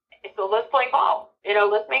 So let's play ball.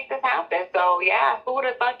 Let's make this happen. So, yeah, who would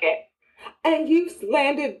have thunk it? And you've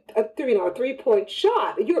landed a 3-point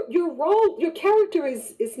shot. Your role, your character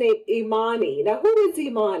is named Imani. Now, who is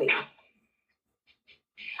Imani?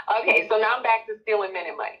 Okay, so now I'm back to stealing men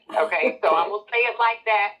and money. Okay, so I'm going to say it like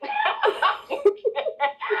that.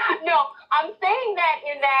 No, I'm saying that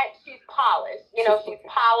in that she's polished. She's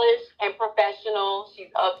polished and professional. She's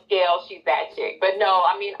upscale. She's that chick. But no,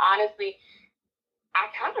 I mean, honestly, I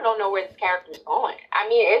kind of don't know where this character's going. I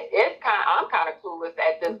mean, I'm kind of clueless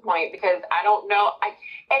at this point because I don't know.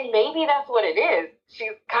 And maybe that's what it is.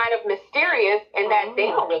 She's kind of mysterious in that they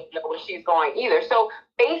don't really know where she's going either. So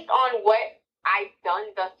based on what I've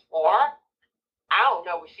done thus far, I don't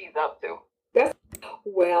know what she's up to.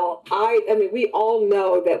 Well, I mean, we all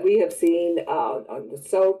know that we have seen on the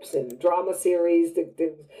soaps and drama series, the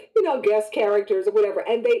guest characters or whatever,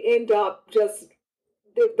 and they end up just,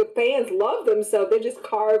 the fans love them, so they just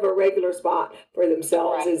carve a regular spot for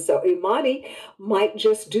themselves. Right. And so Imani might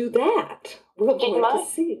just do that. We're going to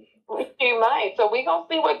see. She might. So we gonna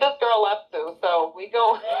see what this girl up to. So we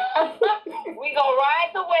go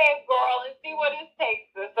ride the wave, girl, and see what it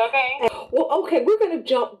takes us. Okay. Well, okay, we're gonna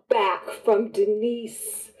jump back from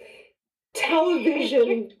Denise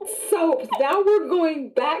television soaps. Now we're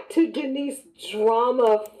going back to Denise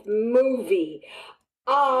drama movie.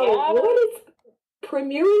 What is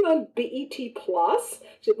premiering on BET Plus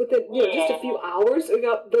within just a few hours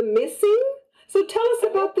ago? The Missing. So tell us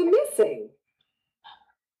about The Missing.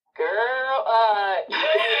 Girl,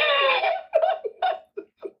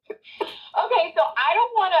 okay, so I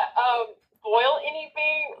don't want to spoil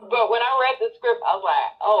anything, but when I read the script, I was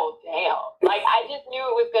like, oh, damn. Like, I just knew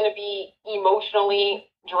it was going to be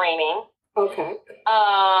emotionally draining. Okay.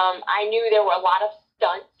 I knew there were a lot of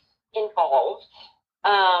stunts involved.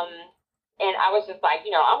 And I was just like,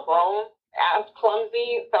 I'm grown, I'm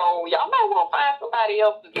clumsy, so y'all might want to find somebody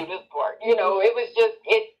else to do this work. It was just,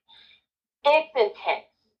 it's intense.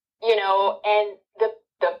 And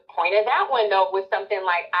the point of that one, though, was something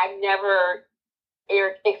like I've never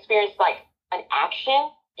experienced like an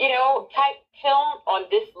action, type film on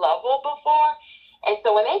this level before. And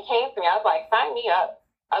so when they came to me, I was like, sign me up.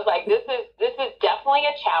 I was like, this is definitely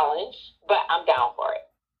a challenge, but I'm down for it.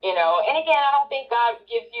 And again, I don't think God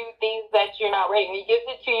gives you things that you're not ready. He gives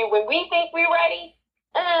it to you when we think we're ready.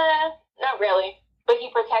 Not really. But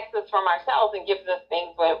he protects us from ourselves and gives us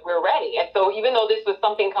things when we're ready. And so even though this was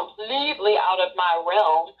something completely out of my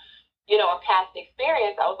realm, a past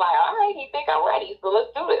experience, I was like, all right, he think I'm ready, so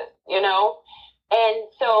let's do this, And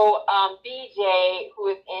so BJ,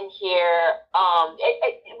 who is in here,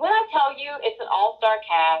 when I tell you it's an all-star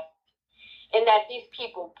cast, in that these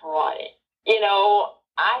people brought it.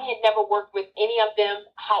 I had never worked with any of them.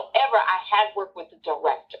 However, I had worked with the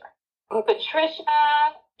director. Okay.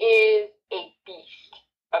 Patricia is a beast.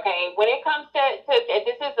 Okay, when it comes to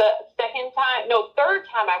this is the third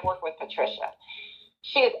time I've worked with Patricia.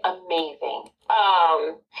 She is amazing.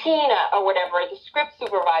 Tina or whatever, the script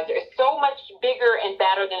supervisor, is so much bigger and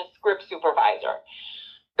better than a script supervisor.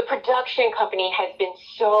 The production company has been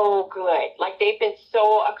so good. Like, they've been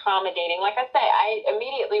so accommodating. Like I said, I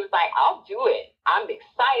immediately was like, I'll do it. I'm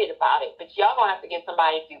excited about it, but y'all gonna have to get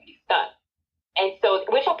somebody to do these stunts. And so,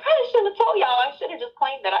 which I probably shouldn't have told y'all. I should have just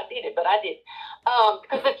claimed that I did it, but I did.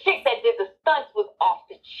 Because the chick that did the stunts was off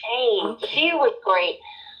the chain. She was great.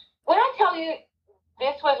 When I tell you,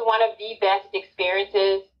 this was one of the best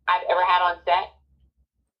experiences I've ever had on set,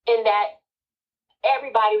 in that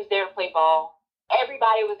everybody was there to play ball.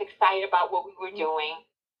 Everybody was excited about what we were doing.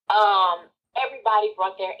 Everybody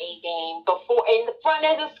brought their A game. Before, in the front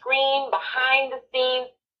of the screen, behind the scenes,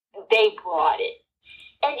 they brought it.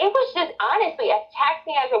 And it was just, honestly, as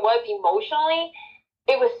taxing as it was emotionally,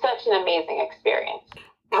 it was such an amazing experience.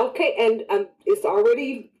 Okay, and it's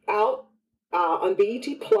already out on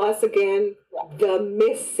BET Plus again, The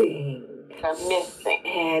Missing. The Missing.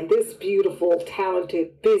 And this beautiful,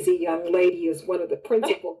 talented, busy young lady is one of the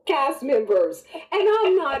principal cast members. And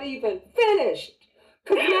I'm not even finished.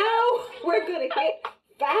 Because now we're going to hit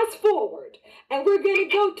fast forward. And we're going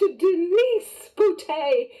to go to Denise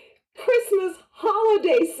Boutte, Christmas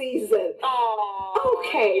holiday season. Oh,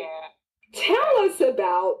 okay. Yeah. Tell us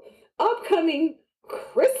about upcoming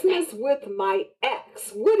Christmas with My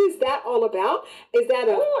Ex. What is that all about? Is that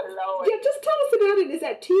just tell us about it. Is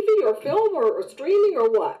that TV or film or streaming or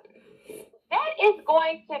what? That is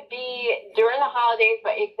going to be during the holidays,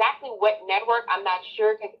 but exactly what network, I'm not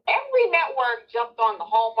sure, because every network jumped on the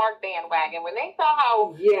Hallmark bandwagon when they saw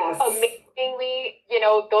how amazingly,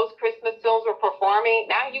 those Christmas films were performing.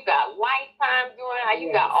 Now you got Lifetime doing it, how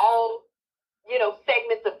you got all,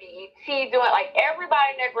 segments of BET doing it. Like,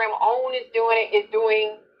 everybody in that Graham OWN is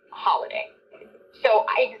doing holiday. So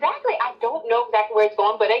I don't know exactly where it's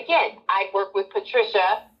going, but again, I worked with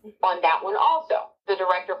Patricia on that one also, the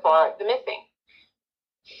director for The Missing.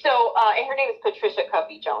 So, and her name is Patricia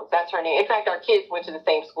Cuffy Jones. That's her name. In fact, our kids went to the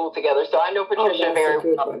same school together, so I know Patricia very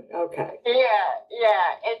well. Okay.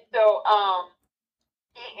 Yeah. And so,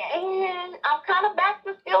 and I'm kind of back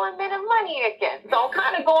to stealing men and money again. So I'm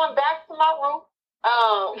kind of going back to my roots.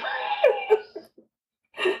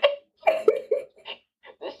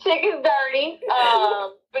 This chick is dirty,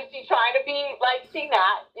 but she's trying to be like she's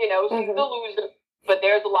not. You know, she's delusional. But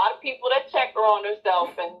there's a lot of people that check her on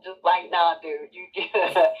herself and just like, nah, dude, you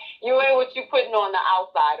you ain't what you putting on the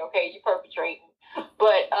outside, okay? You perpetrating.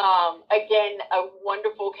 But again, a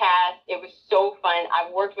wonderful cast. It was so fun.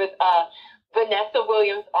 I worked with Vanessa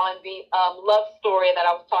Williams on the love story that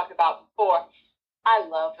I was talking about before. I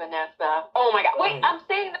love Vanessa. Oh my God! Wait, I'm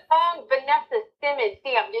saying the wrong. Vanessa Simmons.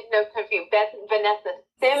 See, I'm getting no confused. That's Vanessa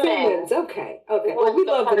Simmons. Okay. Well, we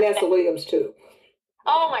love Vanessa Williams too.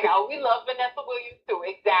 Oh my God, we love Vanessa Williams too.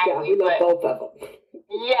 Exactly. Yeah, we love both of them.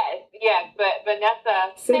 Yes, but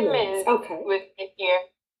Vanessa Simmons was in here.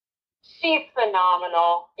 She's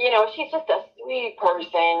phenomenal. You know, she's just a sweet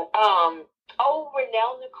person.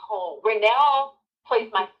 Renelle Nicole. Renelle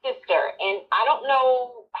plays my sister, and I don't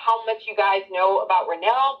know how much you guys know about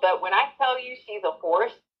Renelle, but when I tell you she's a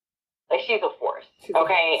force, like she's a force.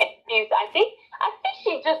 Okay, and I think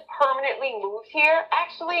she just permanently moved here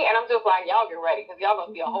actually, and I'm just like, y'all get ready because y'all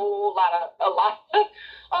gonna be a lot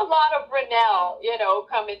of Renelle, you know,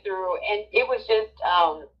 coming through, and it was just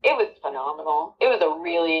it was phenomenal. It was a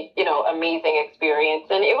really, you know, amazing experience,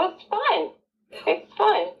 and it was fun. It's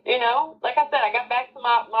fun, you know. Like I said, I got back to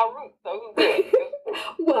my roots, so it was good.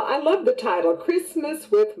 Well, I love the title, Christmas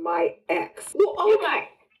with My Ex. Well, okay.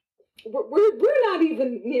 We're not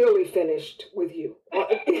even nearly finished with you.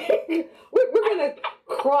 We're going to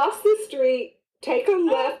cross the street, take a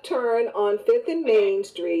left turn on 5th and Main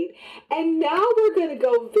Street, and now we're going to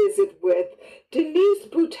go visit with Denise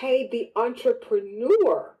Boutte, the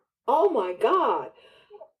entrepreneur. Oh my God.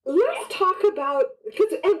 Let's talk about,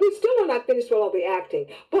 and we still are not finished with all the acting,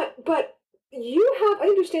 but you have, I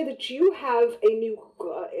understand that you have a new,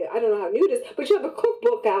 I don't know how new it is, but you have a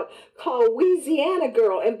cookbook out called Louisiana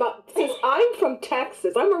Girl. And since I'm from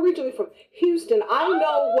Texas, I'm originally from Houston, I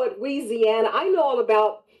know what Louisiana, I know all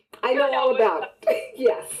about it.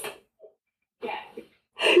 Yes.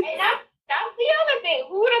 And that's the other thing.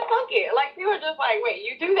 Who would have thunk it? Like, people are just like, wait,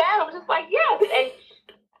 you do that? I'm just like, yes. And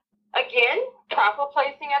again, proper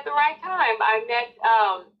placing at the right time. I met,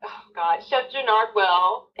 Chef Jernard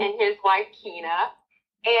Wells and his wife, Keena.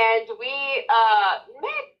 And we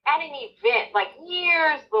met at an event like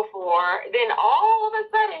years before. Then all of a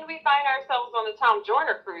sudden, we find ourselves on the Tom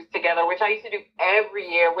Joyner cruise together, which I used to do every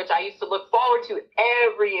year, which I used to look forward to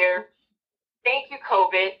every year. Thank you,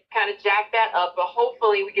 COVID. Kind of jacked that up, but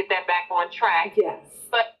hopefully we get that back on track. Yes.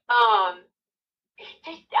 But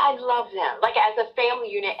I love them, like as a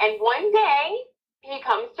family unit. And one day he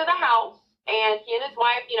comes to the house, and he and his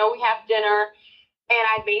wife, you know, we have dinner, and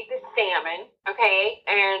I made this salmon, okay?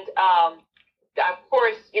 And of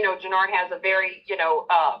course, you know, Jernard has a very, you know,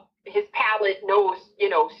 his palate knows, you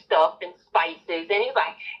know, stuff and spices, and he's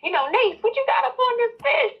like, you know, Nace, what you got up on this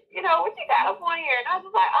fish? You know, what you got up on here? And I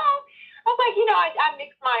was like, you know, I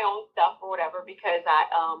mix my own stuff or whatever because I,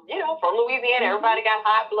 you know, from Louisiana, everybody got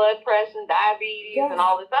high blood pressure and diabetes and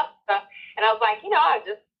all this other stuff. And I was like, you know, I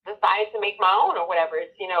just decided to make my own or whatever.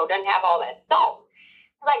 It's, you know, doesn't have all that salt.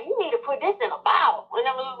 Like, you need to put this in a bottle. And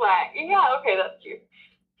I was like, yeah, okay, that's cute.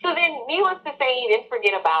 So then, needless to say, he didn't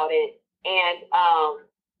forget about it. And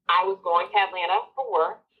I was going to Atlanta for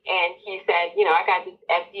work. And he said, you know, I got this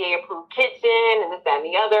FDA-approved kitchen and this, that, and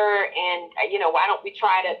the other. And, you know, why don't we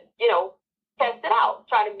try to, you know, test it out,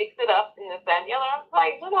 try to mix it up and this, that, and the other. I was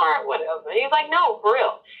like, Jernard, whatever. And he was like, no, for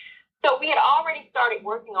real. So we had already started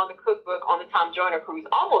working on the cookbook on the Tom Joyner cruise,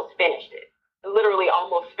 almost finished it. Literally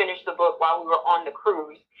almost finished the book while we were on the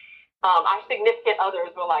cruise. Our significant others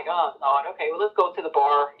were like, oh, Lord, okay, well, let's go to the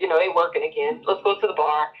bar. You know, they working again. Let's go to the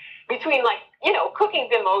bar. Between, like, you know, cooking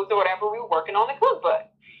demos or whatever, we were working on the cookbook.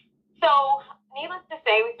 So, needless to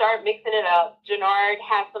say, we started mixing it up. Jernard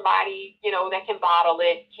has somebody, you know, that can bottle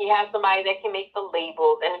it. He has somebody that can make the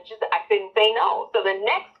labels. And it's just, I couldn't say no. So the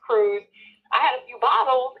next cruise, I had a few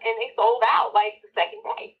bottles, and they sold out, like, the second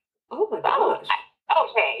day. Oh, my gosh.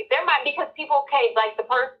 Okay, there might, because people came, like the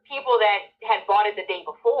people that had bought it the day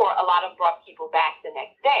before, a lot of them brought people back the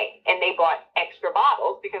next day, and they bought extra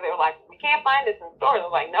bottles because they were like, we can't find this in stores. I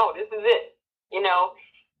was like, no, this is it, you know?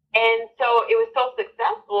 And so it was so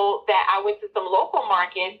successful that I went to some local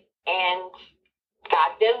markets and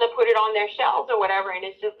got them to put it on their shelves or whatever, and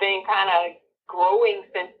it's just been kind of growing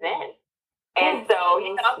since then. And so,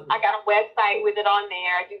 you know, I got a website with it on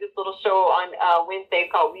there. I do this little show on Wednesdays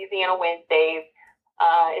called Louisiana Wednesdays.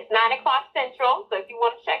 It's 9 o'clock Central, so if you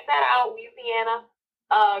want to check that out,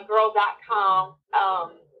 LouisianaGirl.com.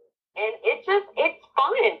 And it's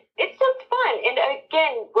fun. It's just fun. And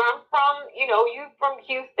again, where I'm from, you know, you from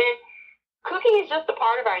Houston, cooking is just a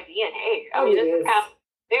part of our DNA. I mean, this is kind of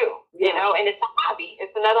do, you know, and it's a hobby.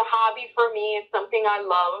 It's another hobby for me. It's something I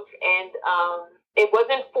love. And it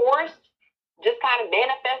wasn't forced, just kind of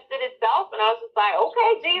manifested itself. And I was just like,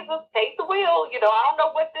 okay, Jesus, take the wheel. You know, I don't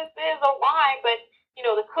know what this is or why, but, you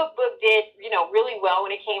know, the cookbook did, you know, really well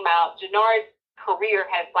when it came out. Jannard's career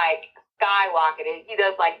has like skyrocketed. He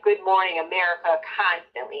does like Good Morning America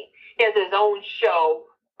constantly. He has his own show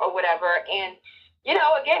or whatever. And, you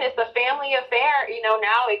know, again, it's a family affair. You know,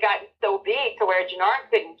 now it got so big to where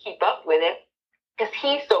Jannard couldn't keep up with it because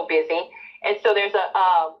he's so busy. And so there's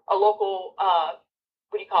a local,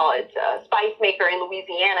 what do you call it, spice maker in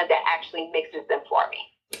Louisiana that actually mixes them for me.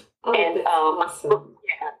 Oh, and awesome.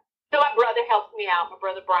 Yeah. So my brother helps me out. My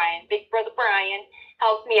brother Brian, big brother Brian,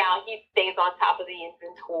 helps me out. He stays on top of the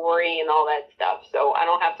inventory and all that stuff. So I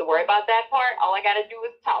don't have to worry about that part. All I got to do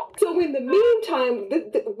is talk. So in the meantime,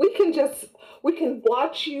 we can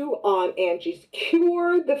watch you on Angie's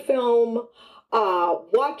Cure, the film.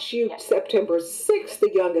 Watch you September 6th, The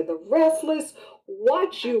Young and the Restless.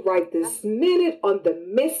 Watch you right this minute on The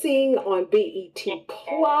Missing on BET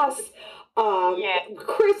Plus.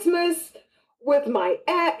 Christmas with My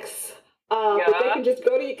Ex. But they can just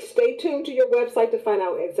stay tuned to your website to find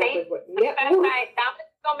out exactly what network. I'm just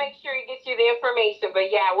going to make sure he gets you the information.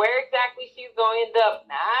 But yeah, where exactly she's going to end up,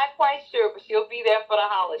 not quite sure, but she'll be there for the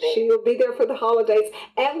holidays. She'll be there for the holidays.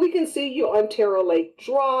 And we can see you on Terra Lake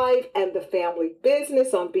Drive and The Family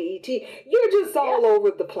Business on BET. You're just all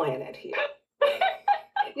over the planet here.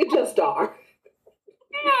 You just are.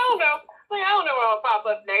 Yeah, I don't know. Like, I don't know where I'll pop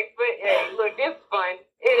up next, but hey, look, it's fun.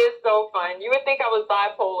 It is so fun. You would think I was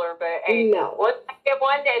bipolar, but hey, no. Once I get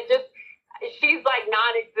one that just, she's like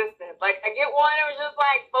non-existent. Like, I get one that was just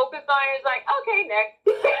like focused on it. It's like, okay, next.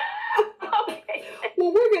 Okay.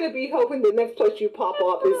 Well, we're going to be hoping the next place you pop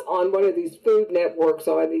up is on one of these food networks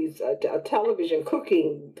or these television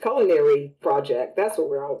cooking, culinary project. That's what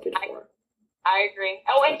we're hoping for. I agree.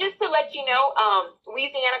 Oh, and just to let you know,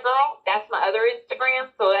 Louisiana Girl, that's my other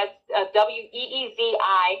Instagram. So that's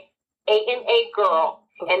WEEZIANA Girl.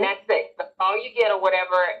 Okay. And that's it. That's all you get or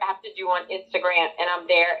whatever I have to do on Instagram. And I'm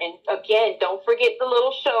there. And again, don't forget the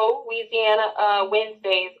little show, Louisiana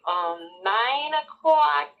Wednesdays, 9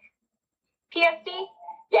 o'clock PST.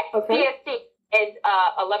 Yeah, okay. PST. And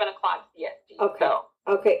 11 o'clock PST. Okay. So.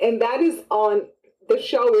 Okay. And that is on, the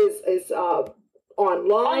show is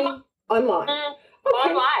online? Online. Mm-hmm. Okay.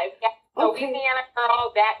 On live. Yeah. So okay. Louisiana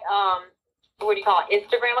Girl, that what do you call it?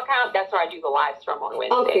 Instagram account. That's where I do the lives from on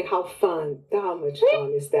Wednesday. Okay, how fun! How much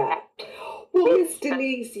fun is that? Well, Miss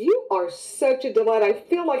Denise, you are such a delight. I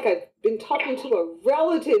feel like I've been talking to a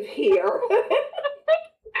relative here.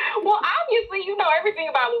 Well, obviously, you know everything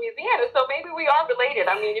about Louisiana, so maybe we are related.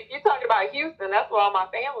 I mean, if you're talking about Houston, that's where all my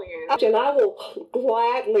family is. And I will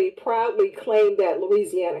gladly, proudly claim that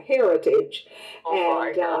Louisiana heritage.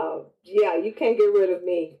 Yeah, you can't get rid of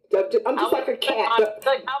me. I'm just like a cat.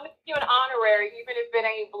 I'll make you an honorary, even if it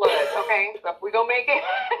ain't blood, okay? So we're going to make it.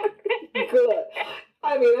 Good.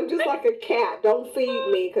 I mean, I'm just like a cat. Don't feed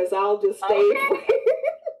me, because I'll just stay free.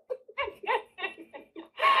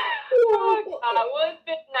 Well, it's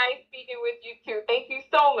been nice speaking with you too. Thank you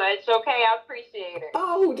so much. Okay, I appreciate it.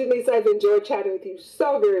 Oh, Denise, I've enjoyed chatting with you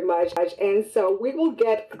so very much. And so we will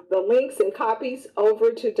get the links and copies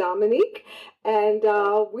over to Dominique, and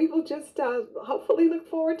we will just hopefully look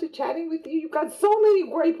forward to chatting with you. You've got so many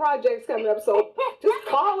great projects coming up, so just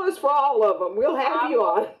call us for all of them. We'll have you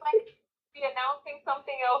on. Be announcing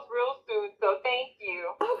something else real soon, so thank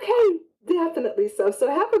you. Okay, definitely so. So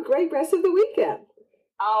have a great rest of the weekend.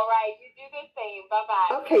 All right, you do the same.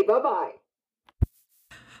 Bye-bye. Okay, bye-bye.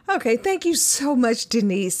 Okay, thank you so much,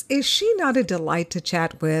 Denise. Is she not a delight to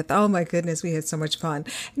chat with? Oh my goodness, we had so much fun.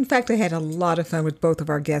 In fact, I had a lot of fun with both of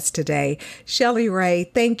our guests today. Shelly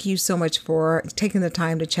Ray, thank you so much for taking the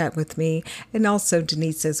time to chat with me, and also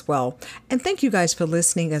Denise as well. And thank you guys for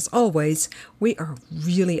listening. As always, we are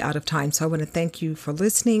really out of time, so I want to thank you for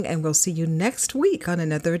listening, and we'll see you next week on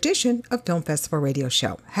another edition of Film Festival Radio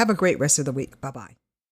Show. Have a great rest of the week. Bye-bye.